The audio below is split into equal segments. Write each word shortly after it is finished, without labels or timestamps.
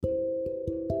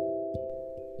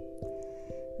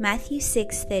Matthew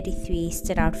 6:33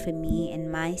 stood out for me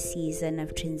in my season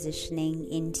of transitioning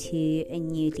into a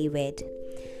newlywed.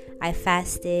 I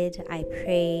fasted, I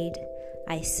prayed,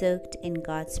 I soaked in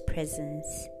God's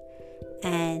presence.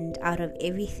 And out of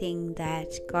everything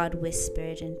that God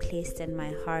whispered and placed in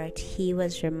my heart, He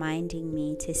was reminding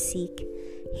me to seek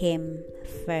Him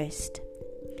first.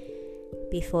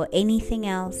 Before anything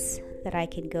else that I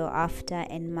could go after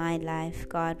in my life,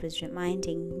 God was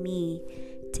reminding me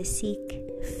to seek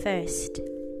first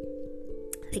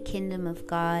the kingdom of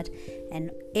God,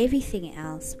 and everything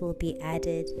else will be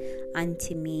added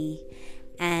unto me.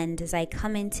 And as I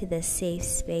come into this safe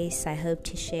space, I hope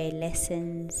to share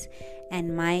lessons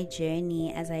and my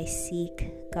journey as I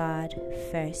seek God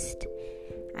first.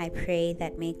 I pray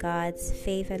that may God's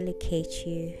favor locate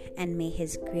you and may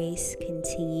His grace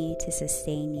continue to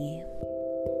sustain you.